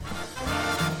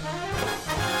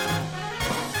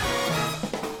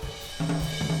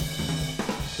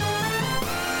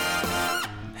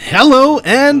Hello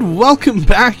and welcome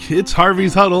back. It's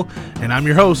Harvey's Huddle, and I'm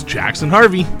your host, Jackson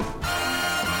Harvey.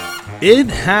 It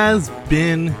has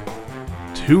been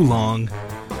too long.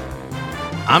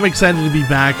 I'm excited to be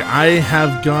back. I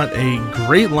have got a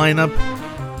great lineup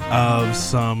of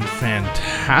some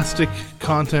fantastic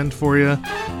content for you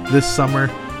this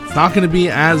summer. It's not going to be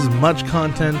as much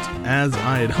content as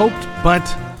I had hoped, but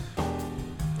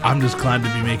I'm just glad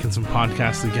to be making some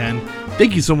podcasts again.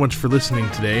 Thank you so much for listening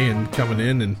today and coming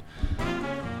in, and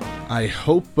I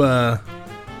hope that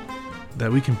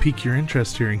we can pique your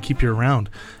interest here and keep you around.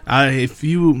 If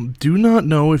you do not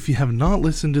know, if you have not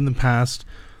listened in the past,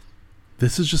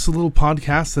 this is just a little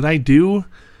podcast that I do.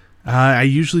 I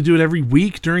usually do it every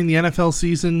week during the NFL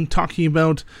season, talking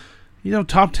about,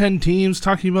 top 10 teams,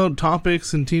 talking about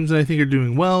topics and teams that I think are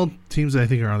doing well, teams that I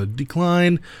think are on the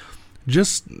decline,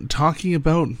 just talking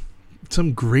about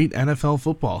some great NFL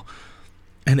football.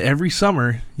 And every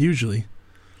summer, usually,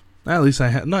 at least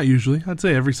not usually, I'd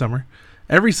say every summer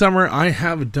I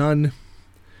have done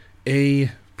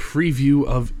a preview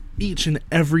of each and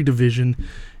every division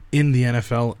in the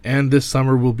NFL, and this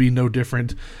summer will be no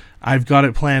different. I've got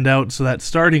it planned out so that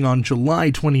starting on July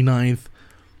 29th,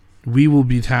 we will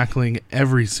be tackling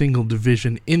every single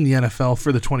division in the NFL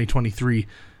for the 2023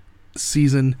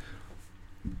 season.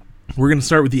 We're going to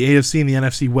start with the AFC and the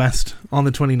NFC West on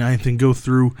the 29th and go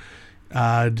through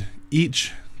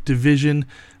each division.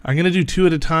 I'm going to do two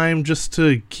at a time just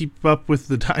to keep up with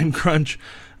the time crunch.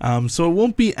 So it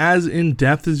won't be as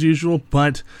in-depth as usual,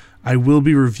 but I will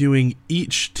be reviewing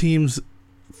each team's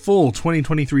full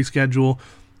 2023 schedule,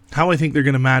 how I think they're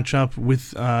going to match up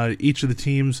with each of the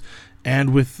teams,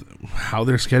 and with how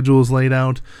their schedule is laid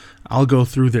out. I'll go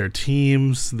through their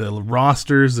teams, the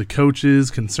rosters, the coaches,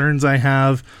 concerns I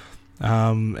have.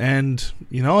 And,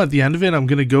 at the end of it, I'm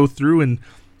going to go through and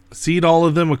seed all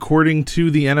of them according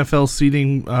to the NFL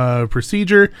seeding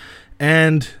procedure.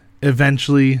 And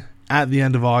eventually, at the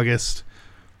end of August,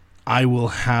 I will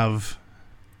have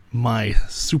my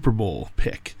Super Bowl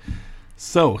pick.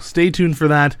 So stay tuned for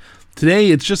that.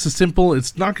 Today, it's just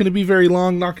it's not going to be very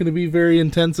long, not going to be very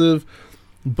intensive,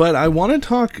 but I want to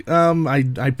talk,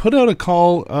 I put out a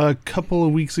call a couple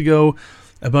of weeks ago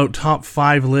about top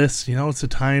 5 lists.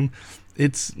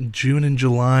 It's June and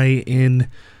July in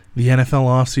the NFL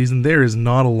offseason. There is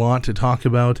not a lot to talk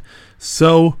about,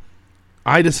 so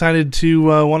I decided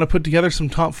to want to put together some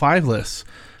top 5 lists.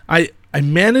 I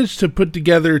managed to put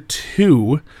together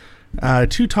two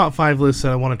top 5 lists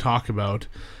that I want to talk about,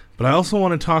 but I also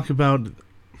want to talk about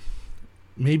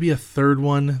maybe a third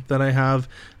one that I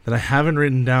haven't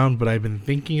written down, but I've been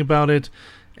thinking about it,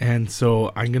 and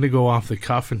so I'm going to go off the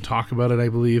cuff and talk about it, I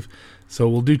believe. So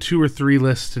we'll do 2 or 3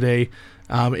 lists today.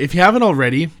 If you haven't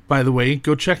already, by the way,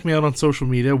 go check me out on social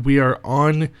media. We are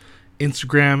on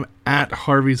Instagram at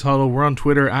Harvey's Huddle. We're on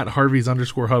Twitter at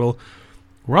Harvey's_Huddle.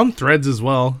 We're on Threads as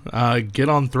well. Get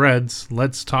on Threads.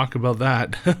 Let's talk about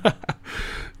that.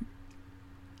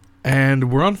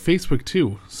 And we're on Facebook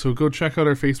too. So go check out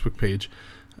our Facebook page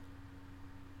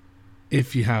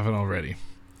if you haven't already.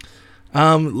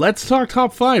 Let's talk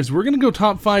top 5s. We're going to go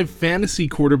top 5 fantasy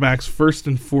quarterbacks first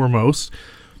and foremost.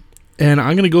 And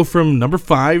I'm going to go from number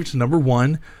 5 to number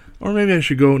 1. Or maybe I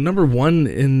should go number 1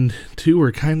 and 2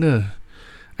 are kind of...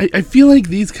 I feel like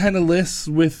these kind of lists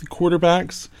with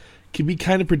quarterbacks can be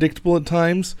kind of predictable at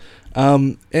times.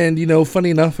 And, funny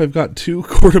enough, I've got 2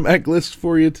 quarterback lists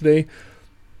for you today.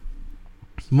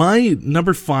 My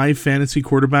number 5 fantasy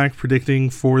quarterback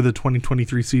predicting for the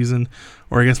 2023 season,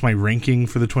 or I guess my ranking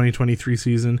for the 2023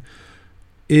 season,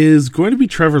 is going to be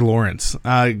Trevor Lawrence.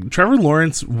 Trevor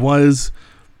Lawrence was,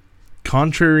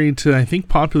 contrary to, I think,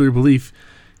 popular belief,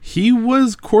 he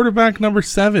was quarterback number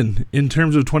 7 in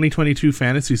terms of 2022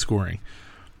 fantasy scoring.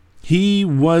 He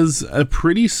was a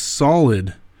pretty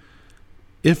solid,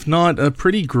 if not a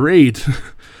pretty great,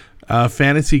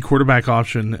 fantasy quarterback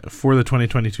option for the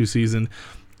 2022 season.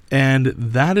 And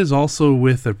that is also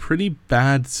with a pretty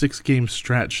bad 6-game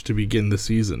stretch to begin the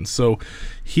season. So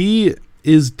he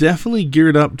is definitely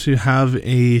geared up to have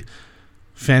a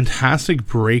fantastic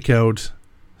breakout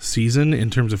season in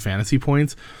terms of fantasy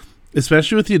points,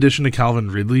 especially with the addition of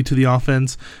Calvin Ridley to the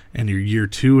offense and your year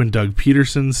 2 in Doug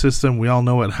Peterson's system. We all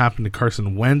know what happened to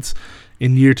Carson Wentz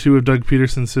in year 2 of Doug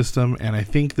Peterson's system, and I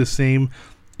think the same,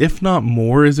 if not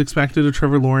more, is expected of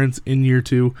Trevor Lawrence in year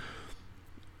 2.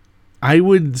 I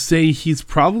would say he's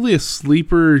probably a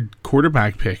sleeper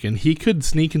quarterback pick, and he could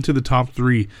sneak into the top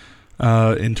 3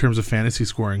 in terms of fantasy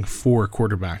scoring for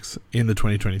quarterbacks in the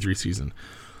 2023 season.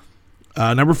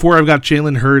 Number 4, I've got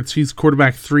Jalen Hurts. He's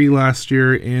quarterback 3 last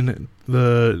year in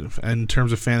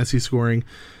terms of fantasy scoring.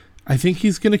 I think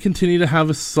he's going to continue to have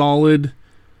a solid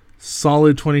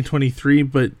solid 2023,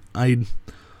 but I'm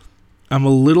a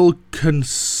little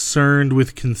concerned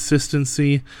with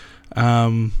consistency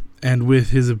and with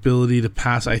his ability to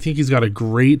pass. I think he's got a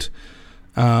great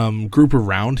group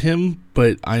around him,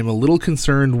 but I'm a little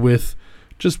concerned with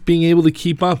just being able to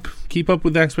keep up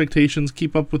with expectations,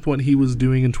 keep up with what he was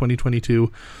doing in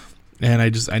 2022, and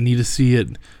I need to see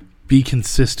it be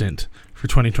consistent for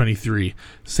 2023.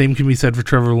 Same can be said for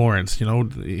Trevor Lawrence.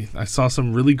 I saw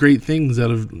some really great things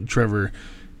out of Trevor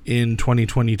in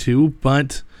 2022,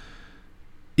 but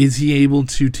is he able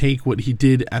to take what he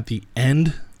did at the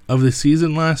end of the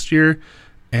season last year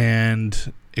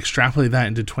and extrapolate that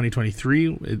into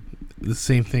 2023? The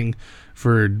same thing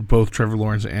for both Trevor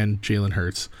Lawrence and Jalen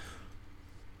Hurts.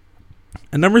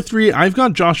 And number 3, I've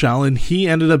got Josh Allen. He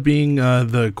ended up being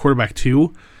the quarterback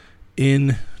 2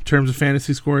 in terms of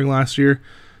fantasy scoring last year.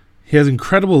 He has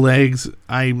incredible legs.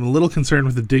 I'm a little concerned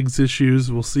with the Diggs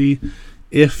issues. We'll see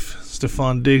if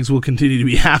Stephon Diggs will continue to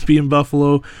be happy in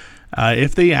Buffalo.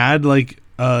 If they add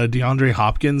DeAndre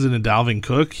Hopkins and a Dalvin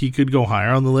Cook, he could go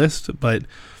higher on the list. But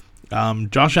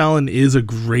Josh Allen is a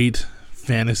great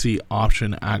fantasy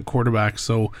option at quarterback.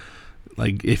 So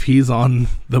if he's on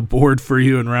the board for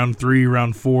you in round 3,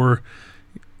 round 4,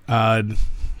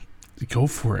 go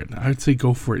for it. I would say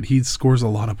go for it. He scores a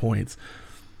lot of points.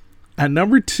 At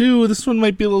number 2, this one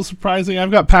might be a little surprising.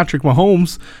 I've got Patrick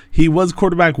Mahomes. He was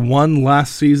quarterback 1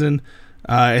 last season.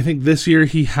 I think this year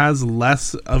he has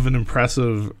less of an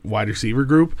impressive wide receiver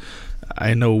group.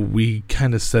 I know we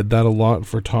kind of said that a lot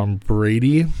for Tom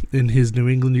Brady in his New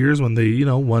England years when they,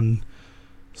 won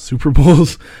Super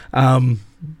Bowls.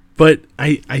 But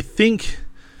I think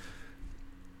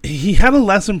he had a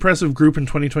less impressive group in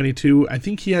 2022. I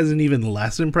think he has an even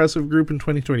less impressive group in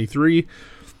 2023.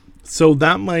 So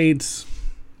that might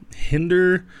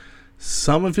hinder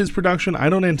some of his production. I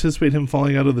don't anticipate him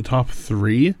falling out of the top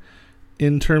 3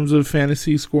 in terms of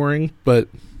fantasy scoring, but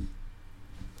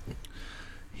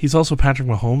he's also Patrick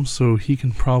Mahomes, so he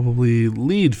can probably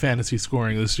lead fantasy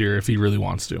scoring this year if he really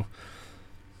wants to.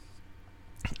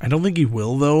 I don't think he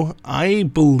will, though. I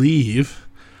believe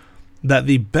that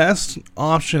the best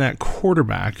option at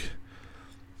quarterback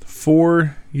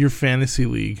for your fantasy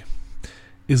league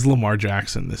is Lamar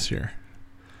Jackson this year.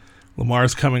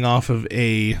 Lamar's coming off of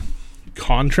a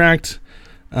contract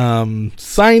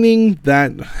signing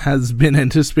that has been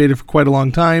anticipated for quite a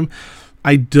long time.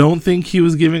 I don't think he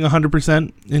was giving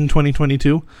 100% in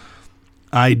 2022.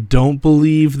 I don't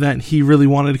believe that he really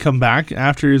wanted to come back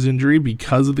after his injury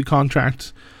because of the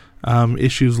contract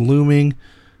issues looming.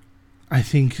 I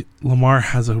think Lamar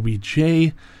has OBJ.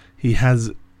 He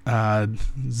has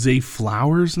Zay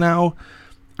Flowers now.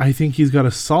 I think he's got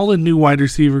a solid new wide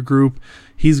receiver group.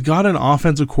 He's got an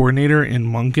offensive coordinator in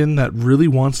Monken that really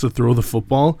wants to throw the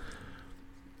football.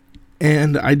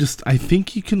 And I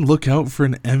think you can look out for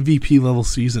an MVP level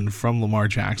season from Lamar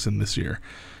Jackson this year.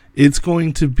 It's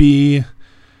going to be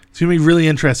really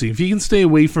interesting. If he can stay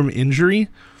away from injury,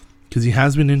 because he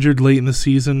has been injured late in the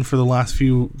season for the last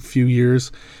few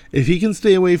years. If he can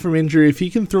stay away from injury, if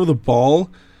he can throw the ball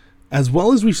as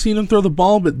well as we've seen him throw the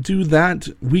ball, but do that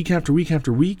week after week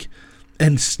after week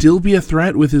and still be a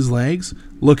threat with his legs,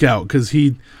 look out, because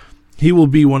he will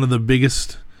be one of the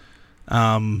biggest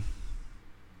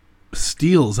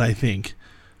steals, I think,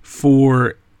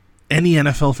 for any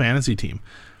NFL fantasy team.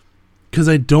 Because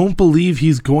I don't believe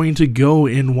he's going to go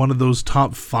in one of those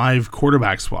top 5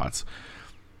 quarterback spots.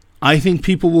 I think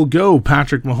people will go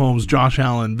Patrick Mahomes, Josh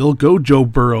Allen. They'll go Joe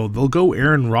Burrow. They'll go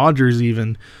Aaron Rodgers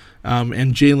even,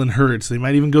 and Jalen Hurts. They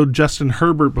might even go Justin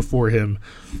Herbert before him.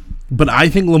 But I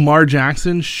think Lamar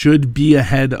Jackson should be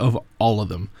ahead of all of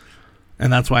them.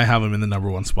 And that's why I have him in the number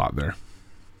 1 spot there.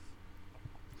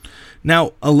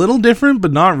 Now, a little different,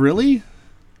 but not really.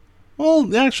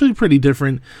 Well, actually pretty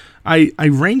different. I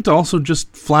ranked also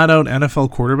just flat out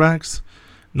NFL quarterbacks.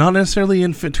 Not necessarily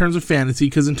in terms of fantasy,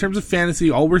 because in terms of fantasy,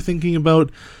 all we're thinking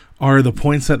about are the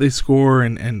points that they score,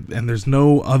 and there's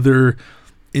no other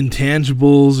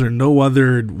intangibles or no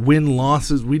other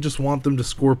win-losses. We just want them to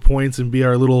score points and be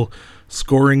our little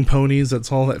scoring ponies.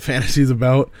 That's all that fantasy is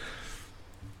about.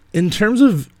 In terms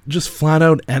of just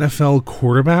flat-out NFL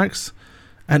quarterbacks,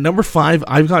 at number 5,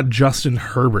 I've got Justin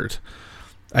Herbert.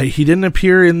 He didn't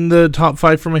appear in the top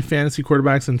 5 for my fantasy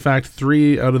quarterbacks. In fact,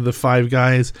 3 out of the 5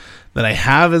 guys that I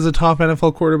have as a top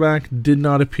NFL quarterback did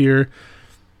not appear.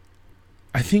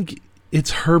 I think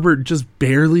it's Herbert just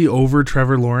barely over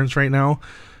Trevor Lawrence right now.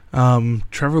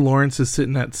 Trevor Lawrence is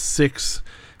sitting at 6,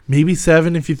 maybe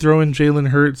 7 if you throw in Jalen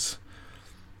Hurts.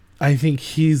 I think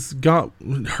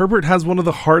Herbert has one of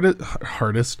the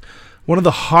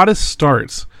hottest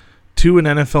starts to an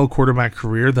NFL quarterback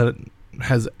career that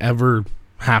has ever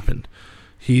happened.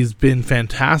 He's been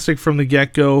fantastic from the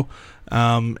get-go,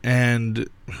 and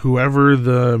whoever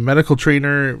the medical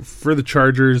trainer for the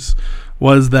Chargers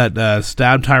was that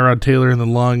stabbed Tyrod Taylor in the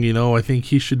lung, I think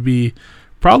he should be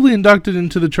probably inducted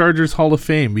into the Chargers Hall of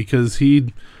Fame, because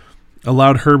he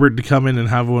allowed Herbert to come in and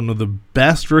have one of the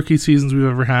best rookie seasons we've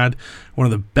ever had, one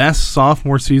of the best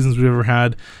sophomore seasons we've ever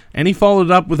had, and he followed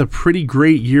up with a pretty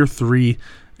great year 3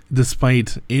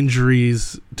 despite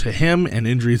injuries to him and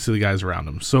injuries to the guys around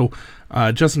him. So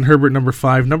Justin Herbert, number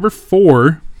 5. Number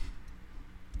 4,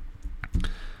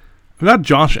 I've got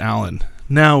Josh Allen.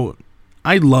 Now,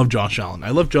 I love Josh Allen.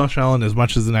 I love Josh Allen as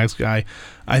much as the next guy.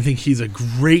 I think he's a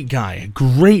great guy, a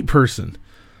great person.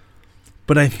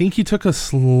 But I think he took a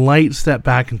slight step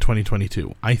back in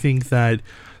 2022. I think that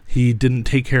he didn't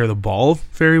take care of the ball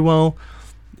very well.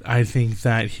 I think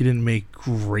that he didn't make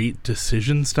great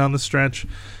decisions down the stretch.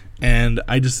 And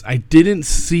I didn't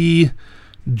see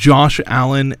Josh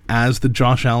Allen as the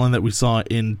Josh Allen that we saw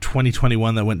in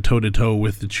 2021 that went toe-to-toe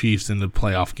with the Chiefs in the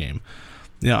playoff game.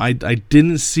 I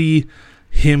didn't see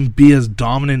him be as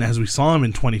dominant as we saw him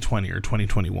in 2020 or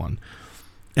 2021.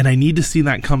 And I need to see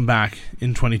that come back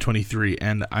in 2023.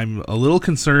 And I'm a little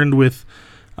concerned with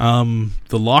the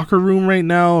locker room right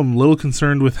now. I'm a little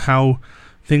concerned with how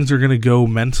things are going to go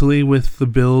mentally with the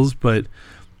Bills. But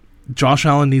Josh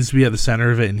Allen needs to be at the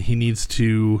center of it, and he needs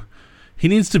to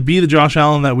be the Josh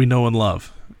Allen that we know and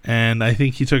love. And I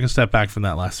think he took a step back from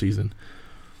that last season.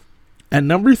 At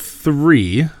number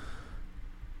 3,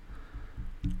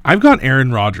 I've got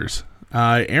Aaron Rodgers.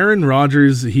 Aaron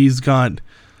Rodgers, he's got,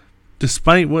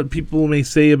 despite what people may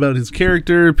say about his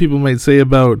character, people might say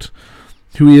about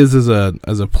who he is as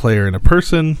a player and a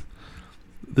person,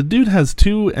 the dude has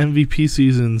 2 MVP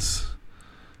seasons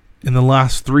in the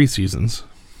last 3 seasons.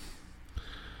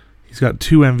 He's got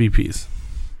 2 MVPs.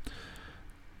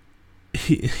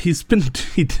 He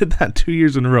did that 2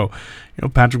 years in a row.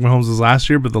 Patrick Mahomes was last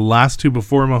year, but the last 2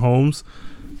 before Mahomes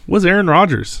was Aaron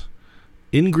Rodgers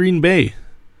in Green Bay.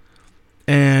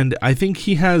 And I think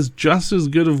he has just as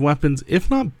good of weapons,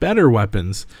 if not better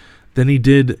weapons, than he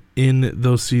did in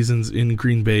those seasons in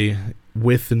Green Bay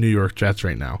with the New York Jets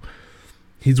right now.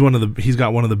 He's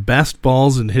got one of the best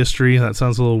balls in history. That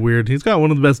sounds a little weird. He's got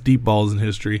one of the best deep balls in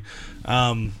history.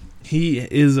 He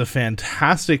is a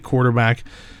fantastic quarterback.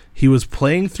 He was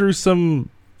playing through some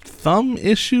thumb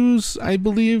issues, I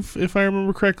believe, if I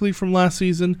remember correctly, from last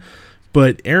season.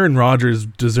 But Aaron Rodgers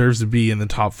deserves to be in the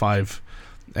top 5,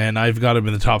 and I've got him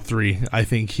in the top 3. I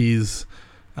think he's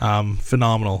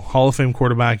phenomenal. Hall of Fame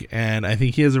quarterback, and I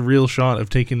think he has a real shot of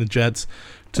taking the Jets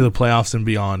to the playoffs and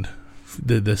beyond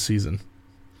this season.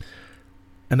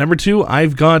 At number 2,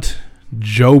 I've got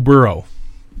Joe Burrow.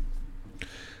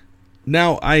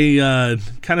 Now, I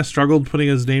kind of struggled putting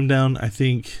his name down. I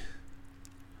think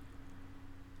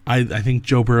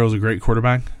Joe Burrow is a great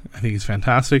quarterback. I think he's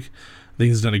fantastic. I think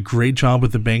he's done a great job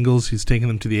with the Bengals. He's taken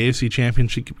them to the AFC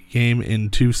Championship game in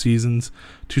 2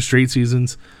 straight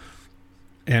seasons,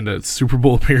 and a Super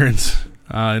Bowl appearance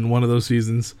in one of those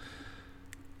seasons.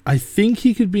 I think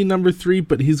he could be number 3,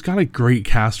 but he's got a great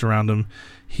cast around him.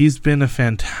 He's been a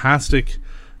fantastic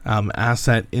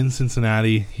asset in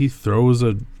Cincinnati. He throws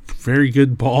a very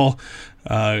good ball,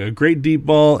 a great deep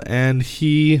ball, and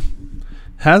he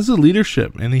has the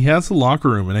leadership, and he has the locker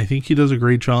room, and I think he does a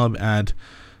great job at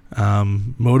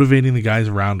motivating the guys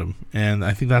around him. And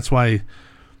I think that's why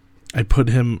I put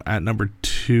him at number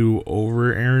 2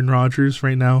 over Aaron Rodgers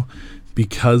right now,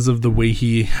 because of the way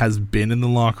he has been in the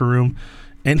locker room.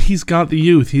 And he's got the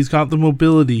youth, he's got the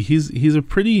mobility, he's a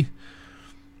pretty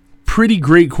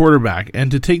great quarterback.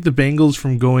 And to take the Bengals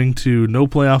from going to no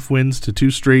playoff wins to 2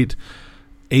 straight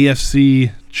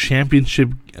AFC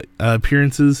championship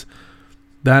appearances,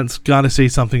 that's got to say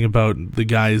something about the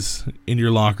guys in your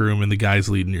locker room and the guys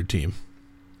leading your team.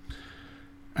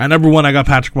 At number 1, I got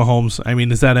Patrick Mahomes. I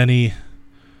mean, is that any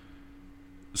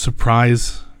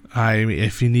surprise? I mean,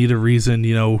 if you need a reason,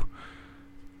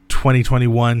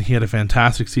 2021, he had a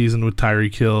fantastic season with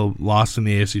Tyreek Hill, lost in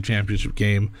the AFC Championship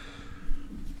game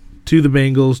to the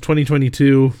Bengals.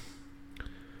 2022,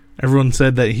 everyone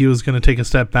said that he was going to take a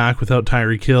step back without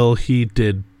Tyreek Hill. He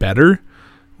did better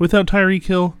without Tyreek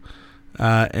Hill.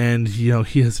 And he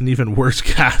has an even worse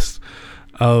cast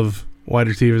of wide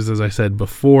receivers, as I said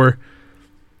before,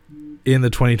 in the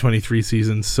 2023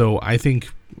 season. So it's a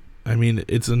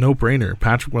no-brainer.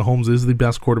 Patrick Mahomes is the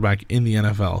best quarterback in the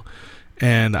NFL.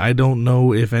 And I don't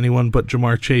know if anyone but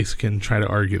Jamar Chase can try to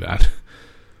argue that.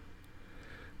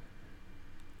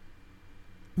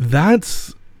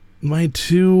 That's my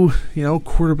 2,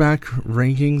 quarterback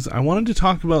rankings. I wanted to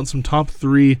talk about some top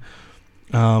 3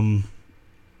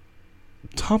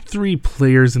 top 3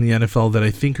 players in the NFL that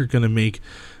I think are going to make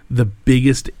the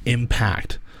biggest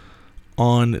impact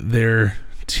on their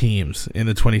teams in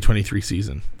the 2023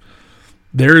 season.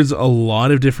 There's a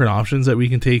lot of different options that we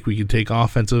can take. We can take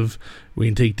offensive, we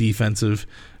can take defensive,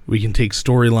 we can take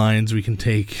storylines, we can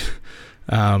take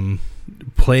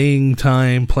playing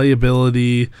time,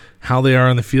 playability, how they are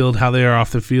on the field, how they are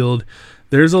off the field.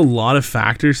 There's a lot of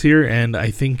factors here, and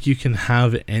I think you can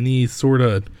have any sort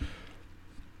of...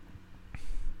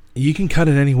 You can cut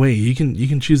it any way. You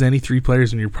can choose any 3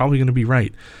 players, and you're probably going to be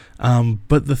right.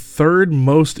 But the third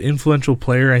most influential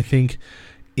player, I think,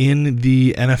 in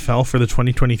the NFL for the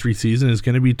 2023 season is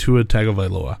going to be Tua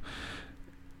Tagovailoa.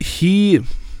 He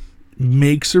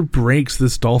makes or breaks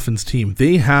this Dolphins team.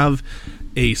 They have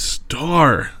a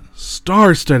star-studded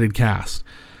cast.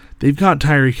 They've got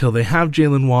Tyreek Hill. They have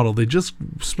Jalen Waddle. They just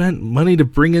spent money to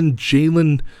bring in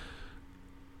Jalen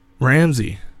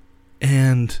Ramsey.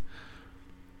 And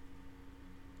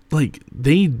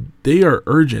they are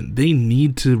urgent. They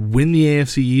need to win the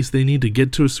AFC East. They need to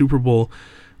get to a Super Bowl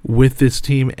with this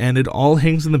team, and it all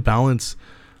hangs in the balance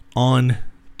on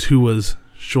Tua's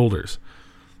shoulders.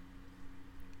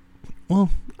 Well,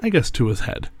 I guess Tua's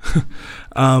head.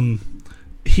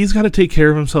 He's got to take care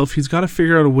of himself. He's got to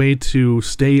figure out a way to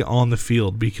stay on the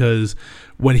field, because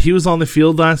when he was on the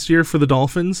field last year for the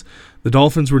Dolphins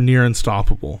were near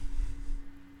unstoppable.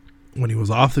 When he was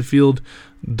off the field,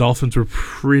 the Dolphins were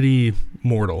pretty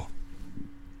mortal.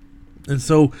 And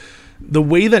so the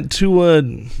way that Tua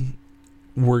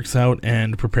works out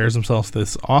and prepares himself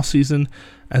this offseason,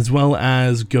 as well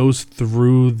as goes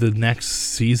through the next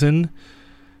season,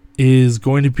 is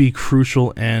going to be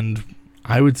crucial and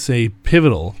I would say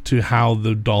pivotal to how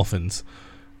the Dolphins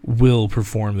will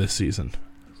perform this season.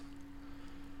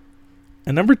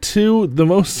 And number 2, the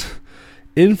most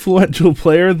influential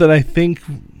player that I think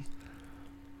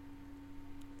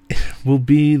will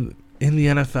be in the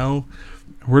NFL.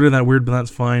 I worded that weird, but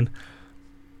that's fine.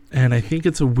 And I think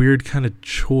it's a weird kind of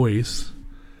choice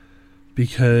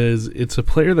because it's a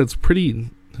player that's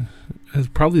has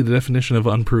probably the definition of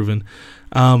unproven.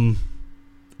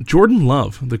 Jordan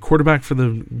Love, the quarterback for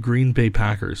the Green Bay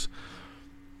Packers.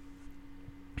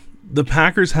 The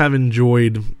Packers have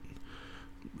enjoyed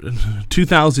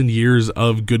 2,000 years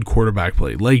of good quarterback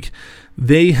play.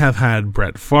 They have had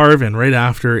Brett Favre, and right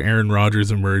after, Aaron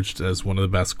Rodgers emerged as one of the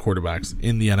best quarterbacks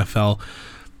in the NFL.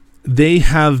 They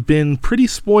have been pretty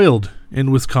spoiled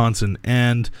in Wisconsin,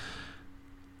 and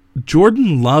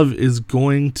Jordan Love is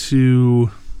going to...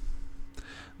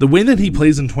 The way that he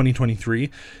plays in 2023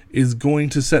 is going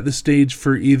to set the stage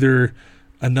for either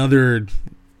another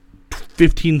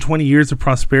 15, 20 years of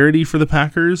prosperity for the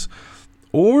Packers,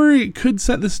 or it could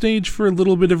set the stage for a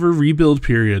little bit of a rebuild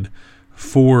period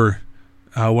for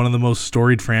one of the most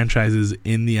storied franchises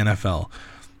in the NFL.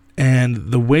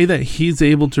 And the way that he's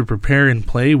able to prepare and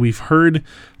play, we've heard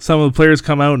some of the players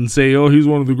come out and say, oh, he's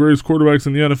one of the greatest quarterbacks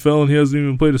in the NFL and he hasn't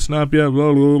even played a snap yet,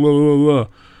 blah, blah, blah, blah, blah.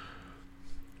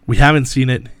 We haven't seen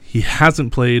it. He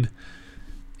hasn't played.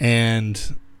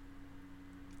 And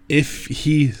if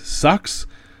he sucks,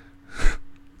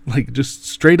 just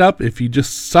straight up, if he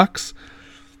just sucks,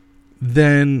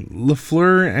 then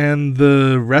LaFleur and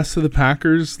the rest of the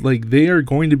Packers, they are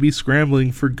going to be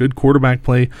scrambling for good quarterback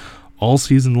play all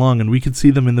season long, and we could see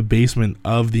them in the basement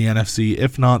of the NFC,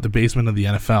 if not the basement of the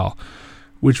NFL,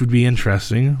 which would be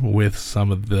interesting with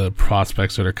some of the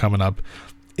prospects that are coming up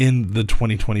in the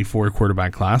 2024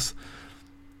 quarterback class.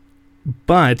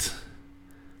 But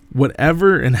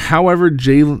whatever and however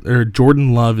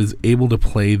Jordan Love is able to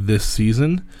play this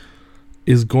season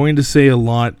is going to say a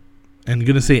lot, and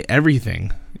going to say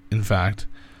everything, in fact,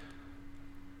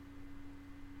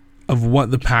 of what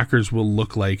the Packers will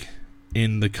look like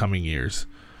in the coming years.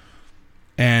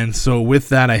 And so with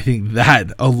that, I think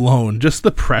that alone, just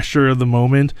the pressure of the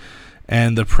moment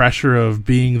and the pressure of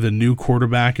being the new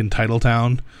quarterback in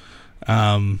Titletown,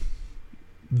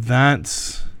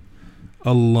 that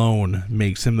alone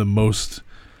makes him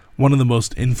one of the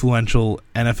most influential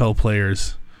NFL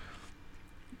players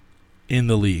in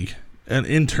the league, and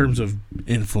in terms of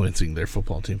influencing their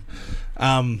football team.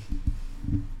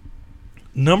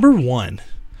 Number 1.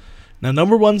 Now,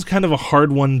 number 1's kind of a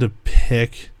hard one to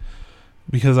pick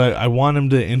because I want him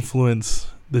to influence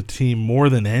the team more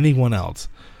than anyone else.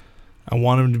 I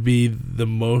want him to be the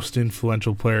most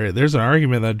influential player. There's an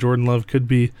argument that Jordan Love could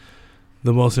be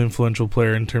the most influential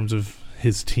player in terms of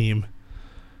his team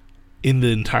in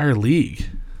the entire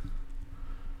league.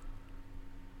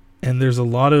 And there's a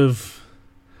lot of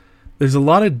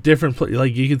different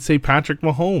players. You could say Patrick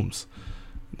Mahomes.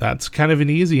 That's kind of an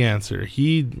easy answer.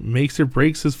 He makes or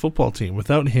breaks his football team.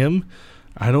 Without him,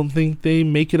 I don't think they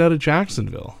make it out of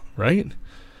Jacksonville, right?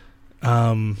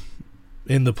 In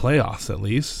the playoffs, at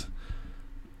least.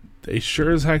 They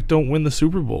sure as heck don't win the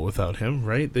Super Bowl without him,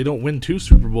 right? They don't win 2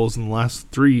 Super Bowls in the last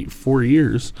 3-4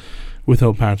 years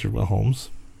without Patrick Mahomes.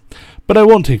 But I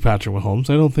won't take Patrick Mahomes.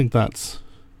 I don't think that's...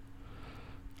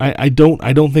 I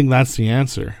don't think that's the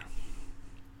answer.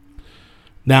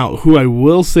 Now, who I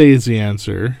will say is the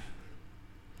answer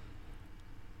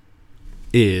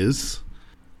is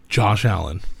Josh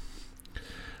Allen.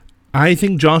 I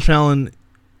think Josh Allen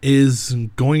is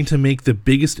going to make the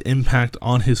biggest impact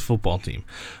on his football team.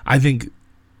 I think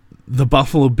the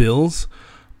Buffalo Bills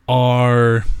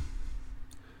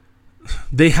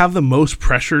they have the most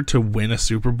pressure to win a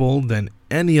Super Bowl than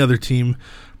any other team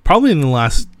probably in the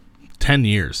last 10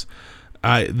 years.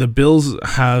 The Bills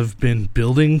have been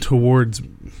building towards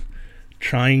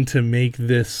trying to make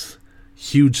this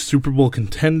huge Super Bowl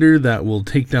contender that will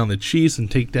take down the Chiefs and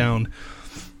take down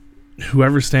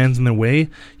whoever stands in their way,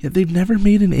 yet they've never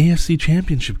made an AFC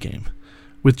championship game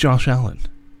with Josh Allen.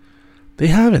 They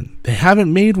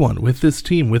haven't made one with this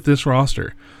team, with this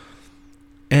roster.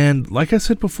 And like I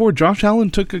said before, Josh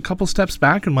Allen took a couple steps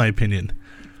back, in my opinion.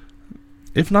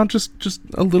 If not just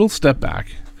a little step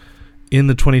back in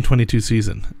the 2022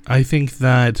 season. I think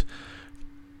that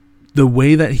the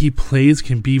way that he plays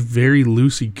can be very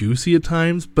loosey-goosey at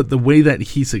times, but the way that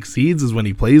he succeeds is when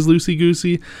he plays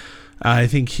loosey-goosey. I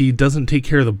think he doesn't take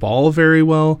care of the ball very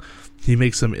well. He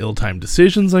makes some ill-timed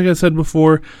decisions, like I said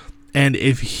before. And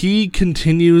if he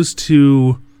continues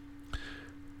to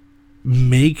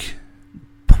make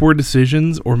poor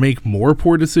decisions or make more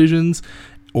poor decisions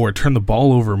or turn the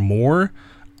ball over more,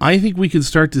 I think we could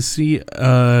start to see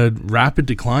a rapid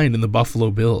decline in the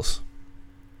Buffalo Bills.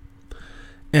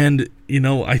 And,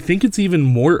 I think it's even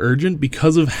more urgent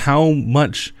because of how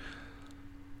much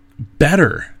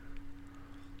better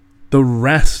the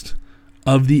rest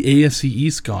of the AFC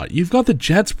East got. You've got the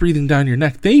Jets breathing down your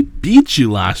neck. They beat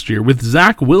you last year with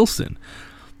Zach Wilson.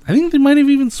 I think they might have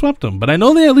even swept them, but I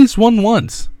know they at least won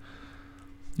once.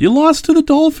 You lost to the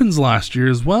Dolphins last year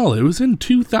as well. It was in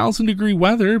 2,000-degree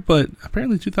weather, but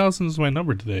apparently 2,000 is my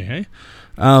number today, hey?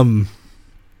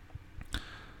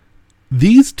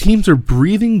 These teams are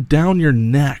breathing down your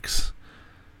necks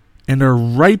and are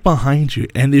right behind you.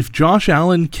 And if Josh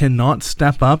Allen cannot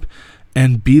step up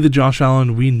and be the Josh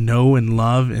Allen we know and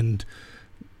love and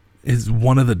is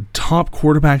one of the top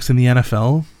quarterbacks in the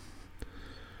NFL,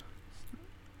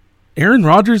 Aaron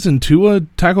Rodgers and Tua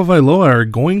Tagovailoa are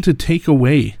going to take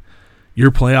away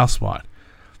your playoff spot.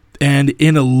 And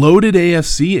in a loaded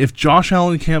AFC, if Josh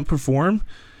Allen can't perform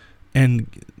and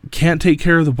can't take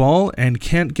care of the ball and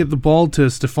can't get the ball to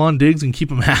Stephon Diggs and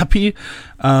keep him happy,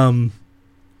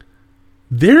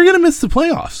 they're going to miss the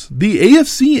playoffs. The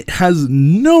AFC has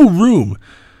no room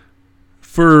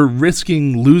for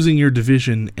risking losing your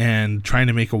division and trying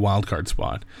to make a wild card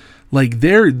spot. Like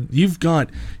you've got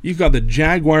the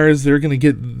Jaguars, they're going to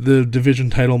get the division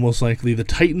title most likely. The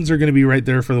Titans are going to be right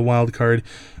there for the wild card.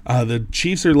 The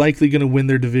Chiefs are likely going to win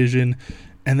their division.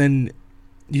 And then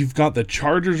you've got the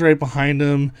Chargers right behind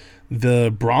them.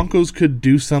 The Broncos could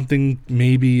do something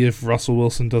maybe if Russell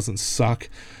Wilson doesn't suck.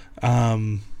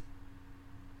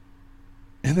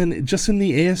 And then just in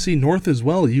the AFC North as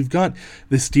well, you've got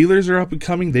the Steelers are up and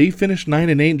coming. They finished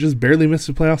 9-8, just barely missed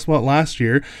the playoff spot last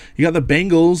year. You got the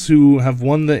Bengals, who have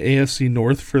won the AFC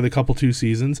North for the couple 2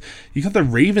 seasons. You got the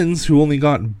Ravens, who only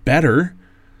got better,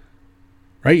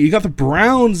 right? You got the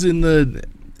Browns in the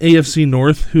AFC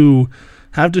North, who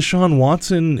have Deshaun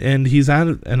Watson, and he's at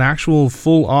an actual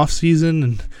full offseason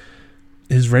and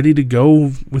is ready to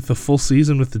go with the full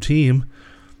season with the team.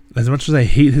 As much as I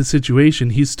hate his situation,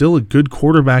 he's still a good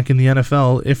quarterback in the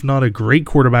NFL, if not a great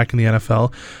quarterback in the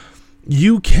NFL.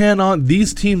 You cannot,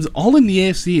 these teams all in the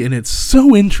AFC, and it's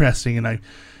so interesting, and I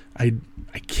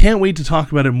can't wait to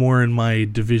talk about it more in my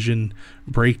division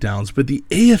breakdowns, but the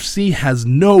AFC has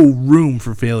no room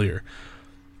for failure.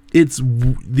 It's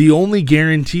the only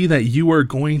guarantee that you are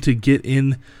going to get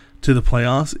into the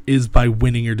playoffs is by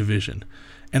winning your division.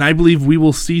 And I believe we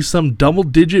will see some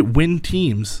double-digit win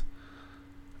teams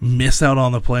miss out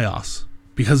on the playoffs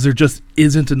because there just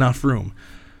isn't enough room.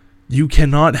 You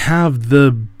cannot have the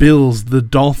Bills, the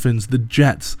Dolphins, the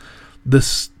Jets,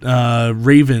 the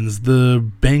Ravens,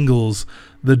 the Bengals,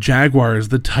 the Jaguars,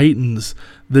 the Titans,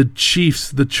 the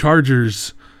Chiefs, the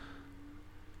Chargers,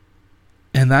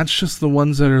 and that's just the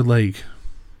ones that are like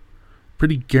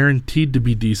pretty guaranteed to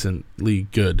be decently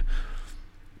good.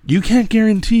 You can't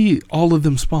guarantee all of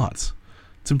them spots.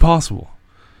 It's impossible.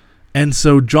 And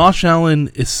so Josh Allen,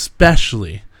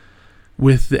 especially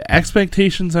with the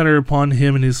expectations that are upon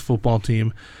him and his football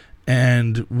team,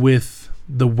 and with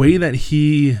the way that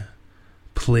he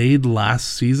played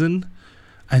last season,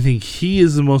 I think he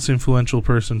is the most influential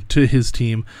person to his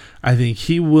team. I think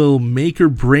he will make or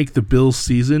break the Bills'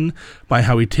 season by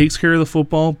how he takes care of the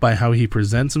football, by how he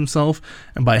presents himself,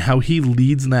 and by how he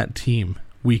leads that team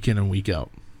week in and week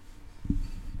out.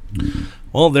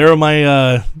 Well, there are my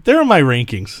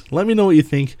rankings. Let me know what you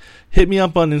think. Hit me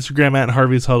up on Instagram at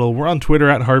Harvey's Huddle. We're on Twitter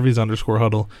at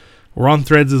Harvey's_Huddle. We're on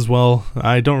Threads as well.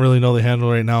 I don't really know the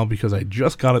handle right now because I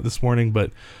just got it this morning,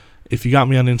 but if you got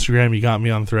me on Instagram, you got me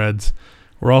on Threads.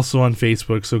 We're also on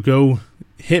Facebook, so go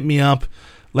hit me up.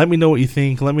 Let me know what you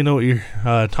think. Let me know what you're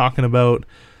talking about.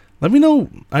 Let me know.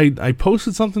 I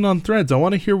posted something on Threads. I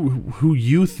want to hear who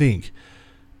you think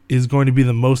is going to be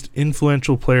the most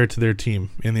influential player to their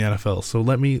team in the NFL. So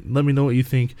let me know what you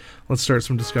think. Let's start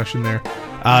some discussion there.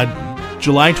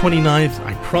 July 29th,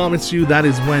 I promise you, that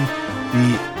is when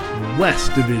the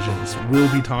West divisions will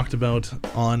be talked about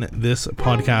on this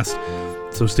podcast.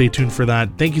 So stay tuned for that.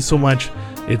 Thank you so much.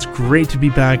 It's great to be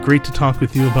back. Great to talk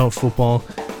with you about football.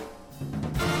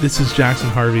 This is Jackson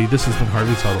Harvey. This has been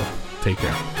Harvey's Huddle. Take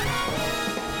care.